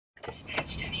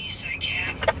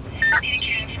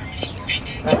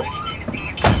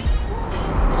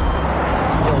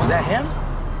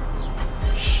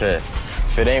Shit.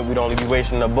 If it ain't, we'd only be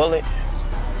wasting a bullet.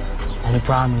 Only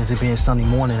problem is it being Sunday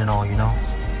morning and all, you know?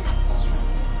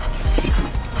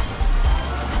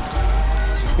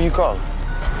 Who you calling?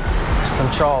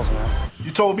 Slim Charles, man.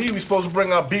 You told me we supposed to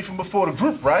bring our beefing before the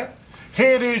group, right?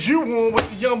 Here it is, you won with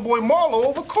the young boy Marlo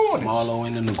over corners. Marlo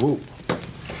ain't in the group.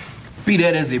 Be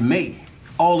that as it may,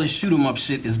 all this shoot-'em-up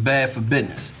shit is bad for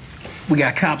business. We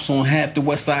got cops on half the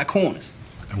west side corners.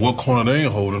 And what corner they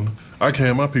ain't holding, I can't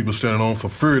have my people standing on for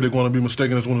fear they're going to be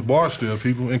mistaken as one of the Barstow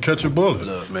people and catch a bullet.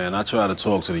 Look, man, I tried to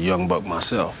talk to the young buck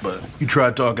myself, but... You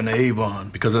tried talking to Avon,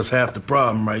 because that's half the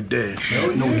problem right there.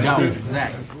 No doubt,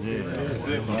 exactly.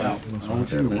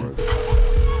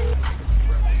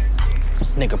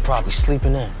 Nigga probably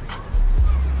sleeping in.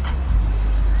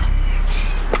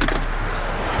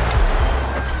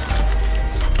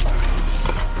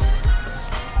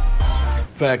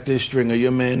 Fact is, Stringer,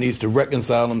 your man needs to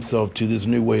reconcile himself to this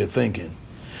new way of thinking.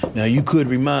 Now, you could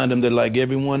remind him that, like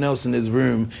everyone else in this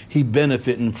room, he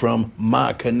benefiting from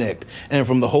my connect and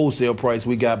from the wholesale price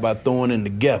we got by throwing in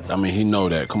together. I mean, he know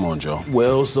that. Come on, Joe.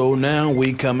 Well, so now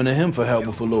we coming to him for help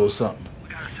with a little something.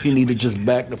 He need to just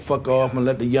back the fuck off and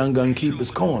let the young gun keep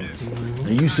his corners.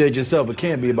 And you said yourself it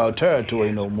can't be about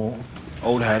territory no more.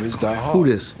 Old habits die hard. Who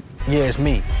this? Yeah, it's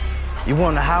me. You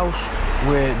want the house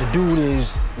where the dude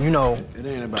is, you know... It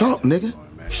ain't about Talk, nigga.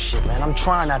 Shit, man, I'm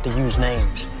trying not to use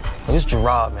names. But it's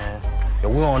Gerard, man. Yo,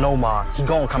 we on Omar. He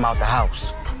gonna come out the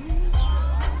house.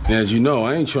 As you know,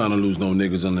 I ain't trying to lose no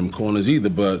niggas on them corners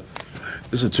either, but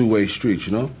it's a two-way street,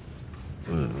 you know?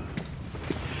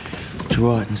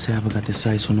 Gerard and Sapper got the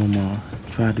sights on Omar.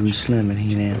 Tried to reach Slim and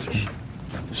he ain't answering.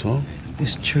 So?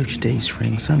 It's church day,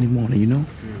 Spring, Sunday morning, you know?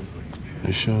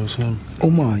 You sure it's him?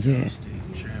 Omar, yeah.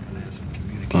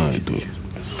 All right, do it.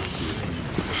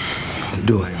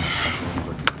 Do it.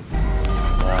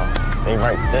 They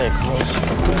right there, close.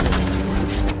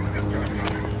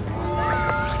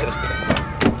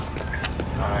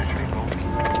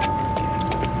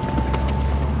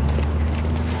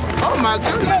 Oh, my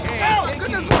goodness. Oh, my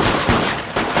goodness.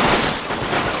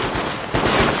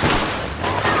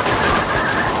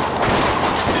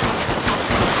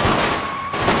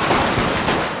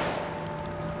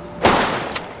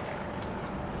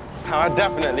 I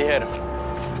definitely hit him.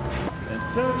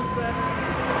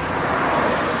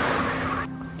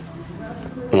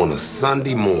 On a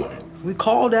Sunday morning. We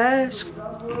called to ask.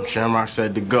 Shamrock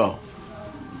said to go.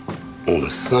 On a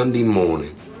Sunday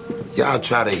morning. Y'all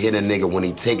try to hit a nigga when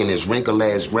he taking his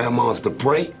wrinkled-ass grandmas to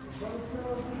pray?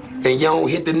 And y'all don't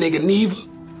hit the nigga neither?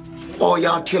 Or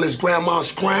y'all kill his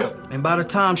grandma's crown? And by the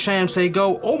time Sham say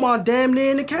go, Omar damn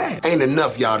near in the cab. Ain't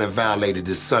enough y'all that violated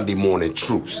this Sunday morning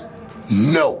truce.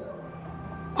 No.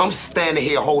 I'm standing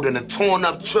here holding a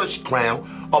torn-up church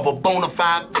crown of a bona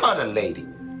fide color lady.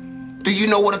 Do you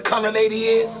know what a color lady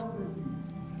is?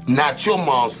 Not your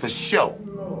mom's for sure.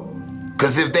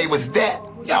 Cause if they was that,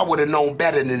 y'all would have known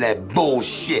better than that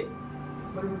bullshit.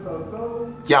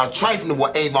 Y'all trifling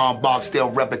with Avon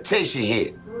Barksdale's reputation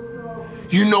here.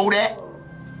 You know that?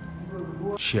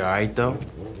 She all right, though?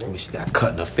 I mean, she got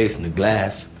cut in her face in the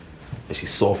glass. And she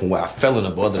saw from where I fell in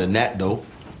her, but other than that, though.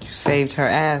 You saved her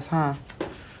ass, huh?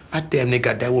 I damn near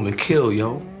got that woman killed,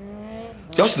 yo.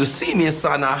 Y'all should have seen me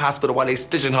inside that hospital while they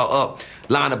stitching her up,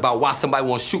 lying about why somebody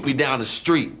want to shoot me down the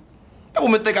street. That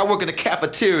woman think I work in the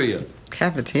cafeteria.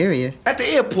 Cafeteria? At the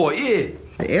airport, yeah.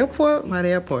 The airport? Why the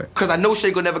airport? Because I know she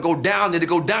ain't gonna never go down there to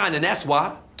go dine, and that's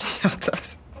why.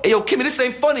 Hey, yo, Kimmy, this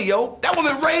ain't funny, yo. That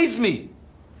woman raised me.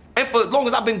 And for as long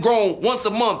as I've been grown, once a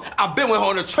month, I've been with her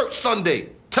on a church Sunday,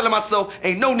 telling myself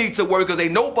ain't no need to worry because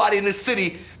ain't nobody in this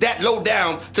city that low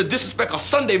down to disrespect a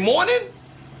Sunday morning.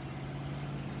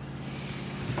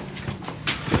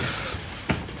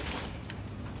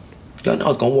 Y'all know I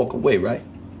was gonna walk away, right?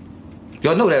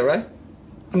 Y'all know that, right?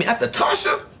 I mean, after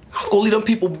Tasha, I was gonna leave them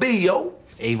people be, yo.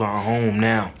 Avon home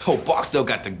now. Oh, Barksdale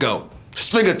got to go.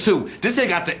 Stringer too. This here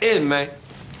got to end, man.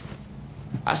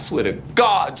 I swear to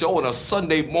God, Joe, on a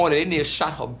Sunday morning, India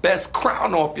shot her best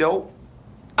crown off, yo.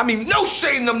 I mean, no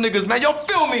shame them niggas, man. Y'all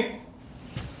feel me?